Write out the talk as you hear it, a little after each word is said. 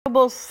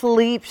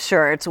Sleep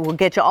shirts will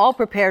get you all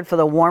prepared for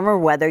the warmer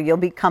weather. You'll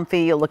be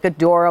comfy, you'll look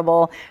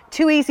adorable.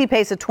 2 easy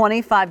pays of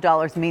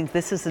 $25 means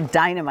this is a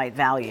dynamite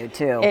value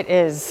too. It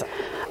is.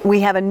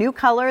 We have a new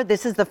color.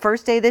 This is the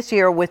first day this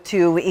year with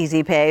 2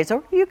 easy pays,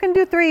 or you can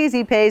do 3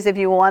 easy pays if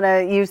you want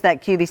to use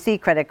that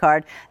QVC credit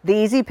card. The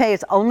easy pay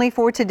is only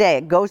for today.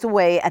 It goes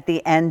away at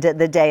the end of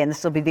the day, and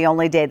this will be the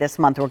only day this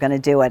month we're going to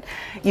do it.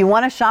 You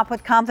want to shop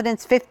with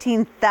confidence?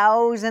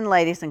 15,000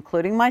 ladies,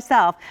 including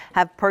myself,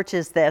 have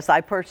purchased this.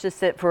 I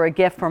purchased it for a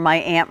gift for my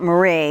Aunt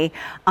Marie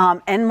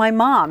and my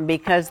mom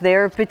because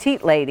they're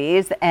petite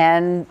ladies,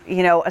 and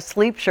you know, a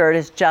sleep shirt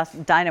is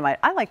just dynamite.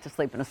 I like to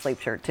sleep in a sleep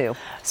shirt too.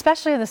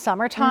 Especially in the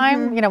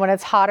summertime, you know, when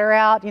it's hotter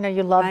out, you know,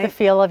 you love the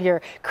feel of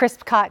your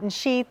crisp cotton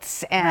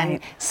sheets and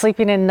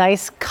sleeping in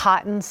nice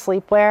cotton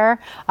sleepwear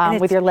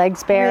with your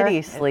legs bare.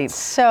 Pretty sleep. It's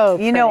so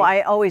pretty. You know,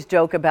 I always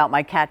joke about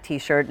my cat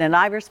t-shirt, and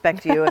I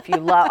respect you if you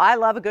love, I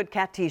love a good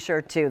cat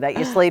t-shirt too that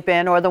you sleep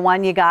in, or the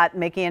one you got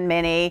Mickey and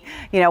Minnie,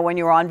 you know, when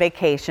you were on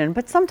vacation,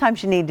 but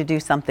sometimes you need to do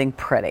something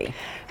pretty.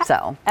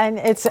 So. And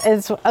it's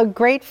a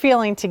great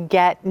feeling to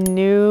get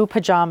new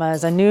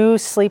pajamas, a new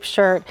sleep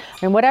shirt,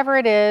 and whatever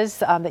it is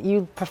that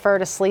you prefer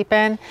to sleep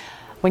in.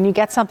 When you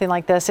get something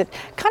like this, it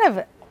kind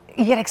of,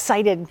 you get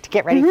excited to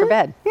get ready for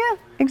bed. Yeah,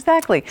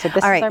 exactly. So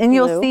this all right, is our and blue.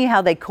 you'll see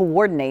how they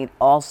coordinate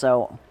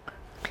also.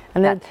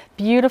 And then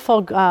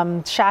beautiful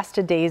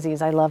Shasta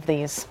daisies. I love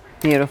these.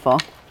 Beautiful.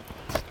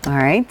 All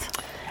right.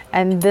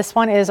 And this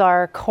one is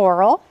our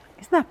coral.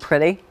 Isn't that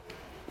pretty?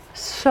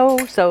 So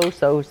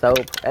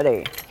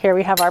pretty. Here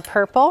we have our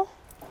purple.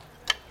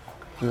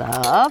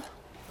 Love.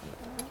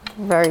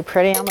 Very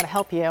pretty. I'm going to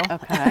help you.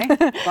 Okay.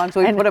 As long as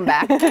we put them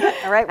back.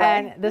 All right.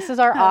 And this is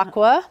our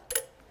aqua.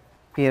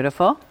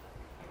 Beautiful.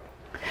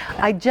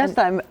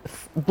 I'm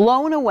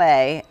blown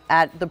away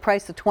at the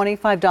price of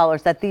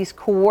 $25 that these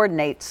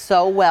coordinate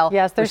so well.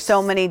 Yes, there's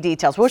so many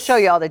details. We'll show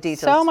you all the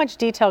details. So much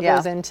detail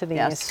goes into these.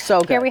 Yes, so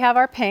good. Here we have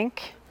our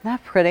pink. Isn't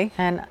that pretty?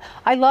 And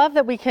I love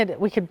that we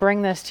could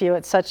bring this to you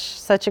at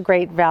such a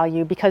great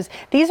value, because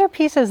these are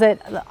pieces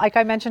that, like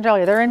I mentioned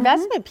earlier, they're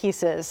investment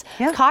pieces.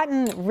 Yeah.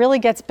 Cotton really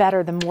gets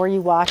better the more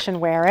you wash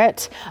and wear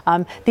it.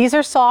 These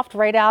are soft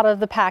right out of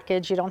the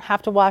package. You don't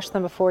have to wash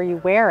them before you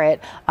wear it.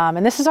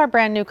 And this is our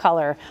brand new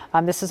color.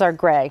 This is our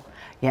gray.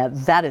 Yeah,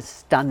 that is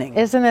stunning.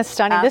 Isn't this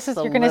stunning?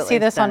 Absolutely You're going to see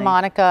this stunning. on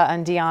Monica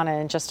and Deanna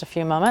in just a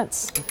few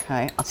moments.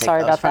 Okay, I'll take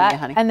Sorry those about from that. you,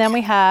 honey. And then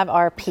we have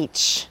our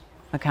peach.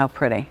 Look how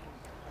pretty.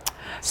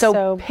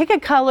 So pick a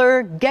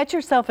color, get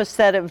yourself a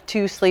set of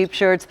 2 sleep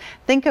shirts.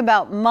 Think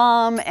about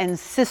mom and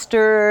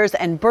sisters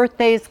and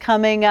birthdays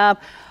coming up,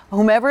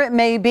 whomever it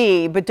may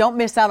be, but don't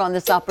miss out on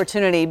this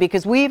opportunity,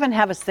 because we even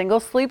have a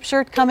single sleep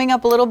shirt coming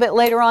up a little bit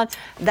later on.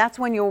 That's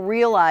when you'll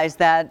realize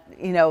that,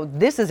 you know,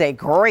 this is a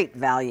great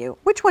value.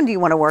 Which one do you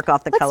want to work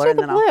off the color?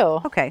 Let's do the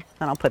blue. Okay,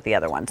 then I'll put the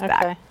other ones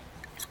back.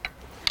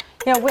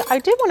 You know, I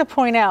did want to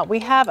point out, we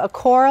have a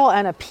coral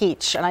and a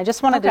peach, and I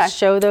just wanted to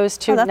show those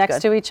two next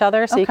to each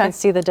other so you can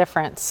see the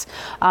difference.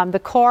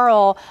 The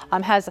coral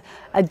has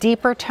a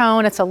deeper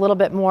tone. It's a little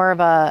bit more of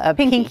a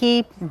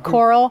pinky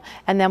coral,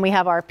 and then we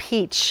have our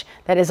peach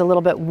that is a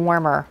little bit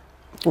warmer,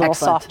 a little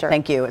softer.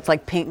 Thank you. It's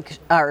like pink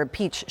or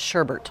peach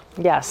sherbet.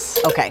 Yes.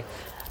 Okay.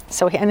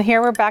 So, and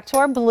here we're back to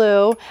our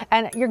blue,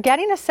 and you're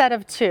getting a set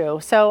of 2.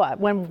 So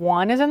when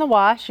one is in the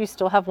wash, you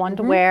still have one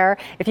to wear.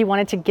 If you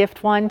wanted to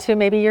gift one to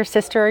maybe your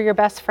sister or your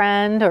best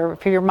friend, or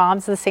if your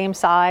mom's the same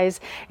size,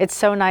 it's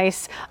so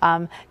nice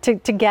to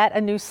get a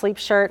new sleep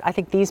shirt. I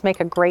think these make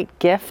a great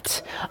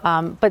gift.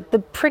 But the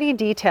pretty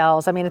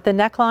details, I mean, at the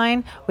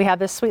neckline, we have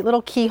this sweet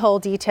little keyhole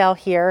detail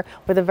here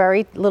with a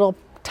very little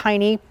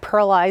tiny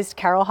pearlized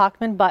Carole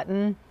Hochman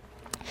button.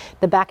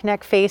 The back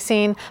neck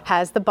facing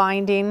has the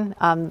binding,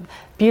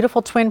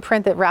 beautiful twin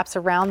print that wraps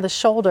around the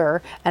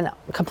shoulder and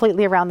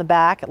completely around the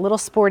back. A little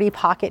sporty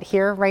pocket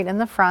here right in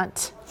the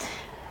front.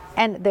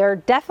 And there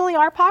definitely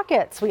are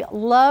pockets. We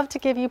love to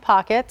give you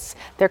pockets.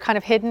 They're kind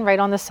of hidden right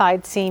on the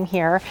side seam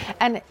here.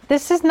 And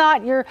this is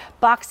not your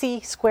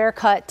boxy square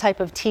cut type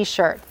of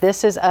t-shirt.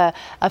 This is a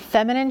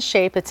feminine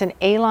shape. It's an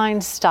A-line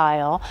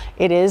style.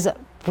 It is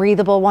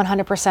breathable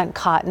 100%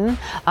 cotton,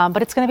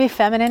 but it's going to be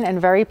feminine and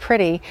very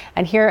pretty.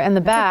 And here in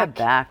the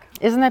back,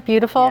 isn't that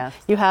beautiful? Yes.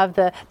 You have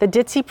the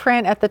Ditsy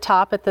print at the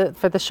top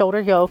for the shoulder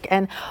yoke.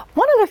 And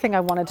one other thing I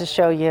wanted to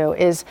show you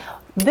is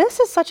this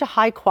is such a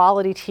high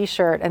quality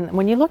t-shirt, and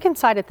when you look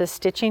inside at the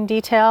stitching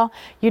detail,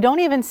 you don't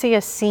even see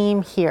a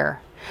seam here.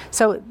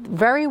 So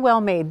very well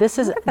made. This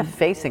is the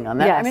facing on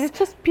that. Yes. I mean, it's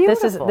just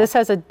beautiful. This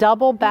has a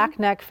double back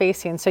neck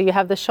facing, so you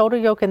have the shoulder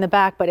yoke in the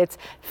back, but it's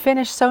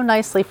finished so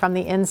nicely from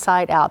the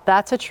inside out.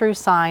 That's a true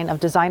sign of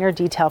designer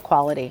detail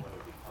quality.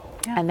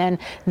 Yeah. And then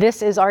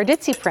this is our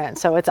Ditsy print,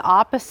 so it's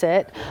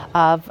opposite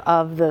of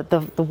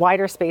the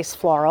wider space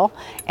floral,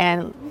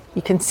 and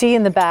you can see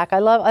in the back. I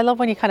love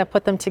when you kind of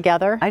put them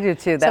together. I do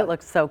too. That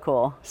looks so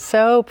cool.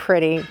 So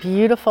pretty,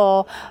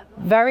 beautiful,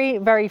 very,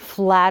 very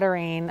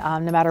flattering, no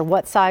matter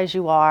what size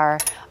you are.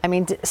 I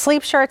mean,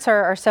 sleep shirts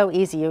are so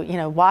easy. You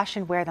know, wash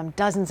and wear them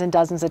dozens and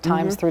dozens of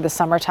times through the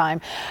summertime.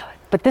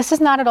 But this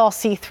is not at all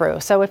see-through.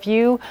 So if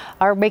you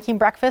are making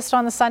breakfast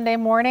on the Sunday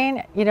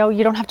morning, you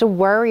don't have to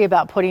worry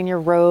about putting your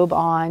robe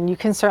on. You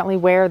can certainly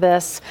wear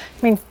this.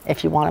 I mean,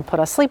 if you want to put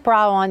a sleep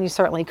bra on, you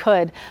certainly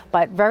could.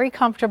 But very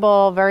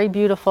comfortable, very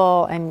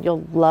beautiful, and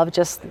you'll love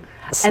just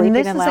sleeping and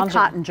lounging. And this is a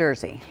cotton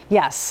jersey.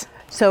 Yes.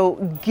 So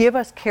give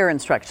us care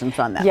instructions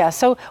on that. Yeah,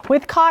 so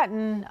with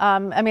cotton,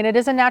 I mean, it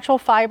is a natural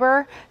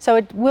fiber, so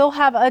it will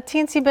have a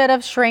teensy bit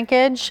of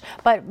shrinkage,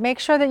 but make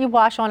sure that you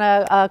wash on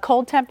a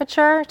cold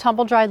temperature,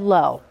 tumble dry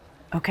low.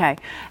 Okay.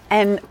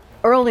 And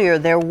earlier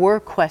there were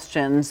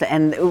questions,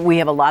 and we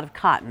have a lot of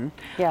cotton.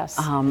 Yes.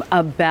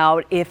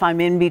 About if I'm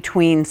in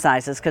between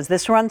sizes, because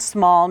this runs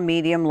small,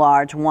 medium,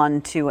 large, 1,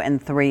 2,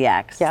 and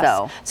 3X.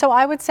 Yes. So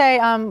I would say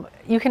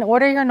you can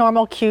order your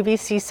normal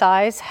QVC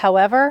size.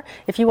 However,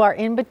 if you are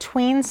in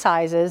between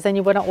sizes, then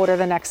you wouldn't order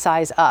the next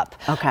size up.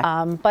 Okay.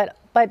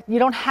 But you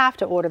don't have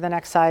to order the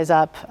next size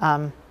up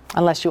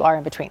unless you are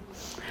in between.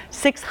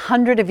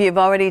 600 of you have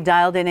already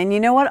dialed in, and you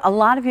know what? A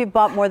lot of you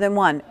bought more than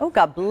one. Oh,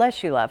 God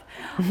bless you, love.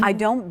 I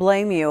don't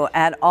blame you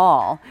at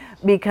all,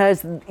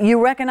 because you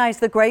recognize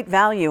the great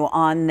value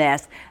on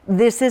this.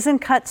 This isn't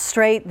cut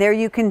straight. There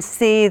you can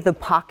see the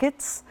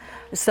pockets.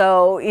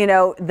 So,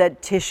 the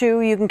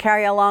tissue you can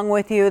carry along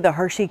with you, the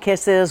Hershey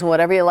Kisses,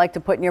 whatever you like to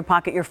put in your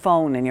pocket, your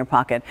phone in your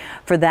pocket,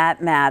 for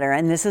that matter.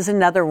 And this is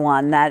another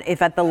one that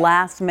if at the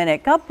last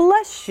minute, God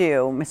bless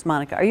you, Miss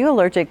Monica, are you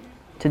allergic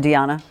to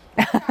Deanna?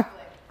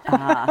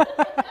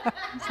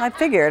 I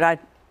figured. I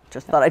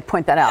just thought I'd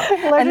point that out.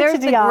 And there's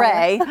the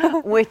gray,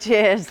 which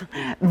is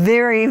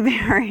very,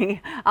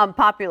 very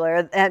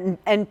popular.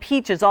 And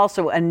peach is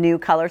also a new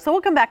color. So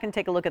we'll come back and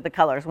take a look at the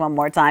colors one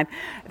more time.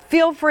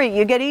 Feel free.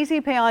 You get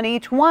Easy Pay on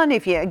each one.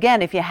 If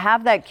you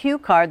have that Q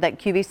card, that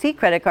QVC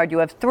credit card, you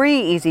have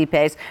 3 Easy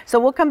Pays. So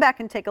we'll come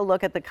back and take a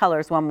look at the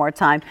colors one more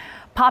time.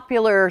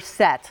 Popular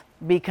set,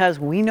 because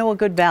we know a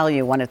good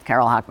value when it's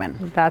Carole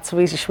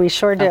Hochman. We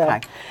sure do. Okay.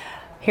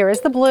 Here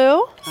is the blue.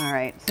 All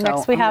right. So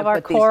next we have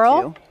our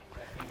coral.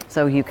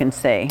 So you can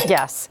see.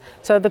 Yes.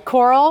 So the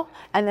coral,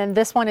 and then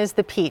this one is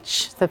the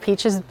peach. The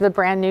peach is the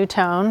brand new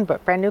tone,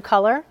 but brand new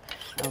color.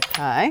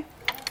 Okay.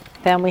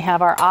 Then we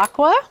have our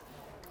aqua.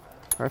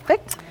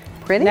 Perfect.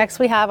 Pretty. Next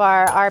we have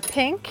our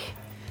pink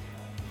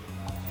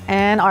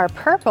and our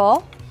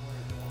purple.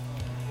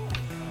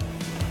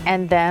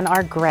 And then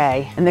our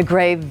gray. And the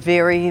gray,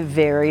 very,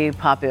 very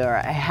popular.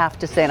 I have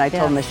to say, and I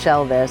told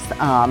Michelle this,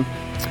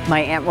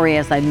 my Aunt Marie,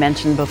 as I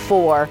mentioned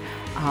before,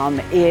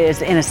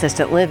 is in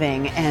assisted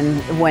living.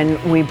 And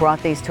when we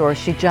brought these to her,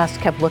 she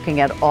just kept looking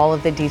at all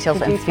of the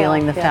details and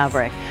feeling the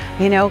fabric.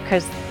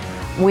 Because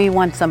we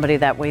want somebody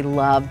that we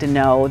love to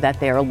know that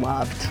they're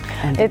loved.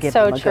 And to give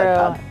them a good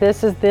hug.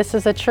 This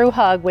is a true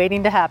hug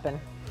waiting to happen.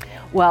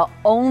 Well,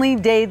 only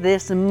day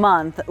this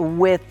month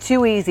with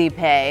 2 Easy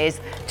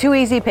Pays. 2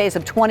 Easy Pays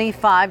of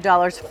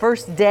 $25.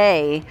 First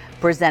day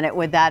presented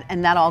with that,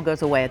 and that all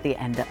goes away at the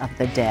end of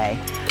the day.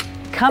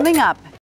 Coming up.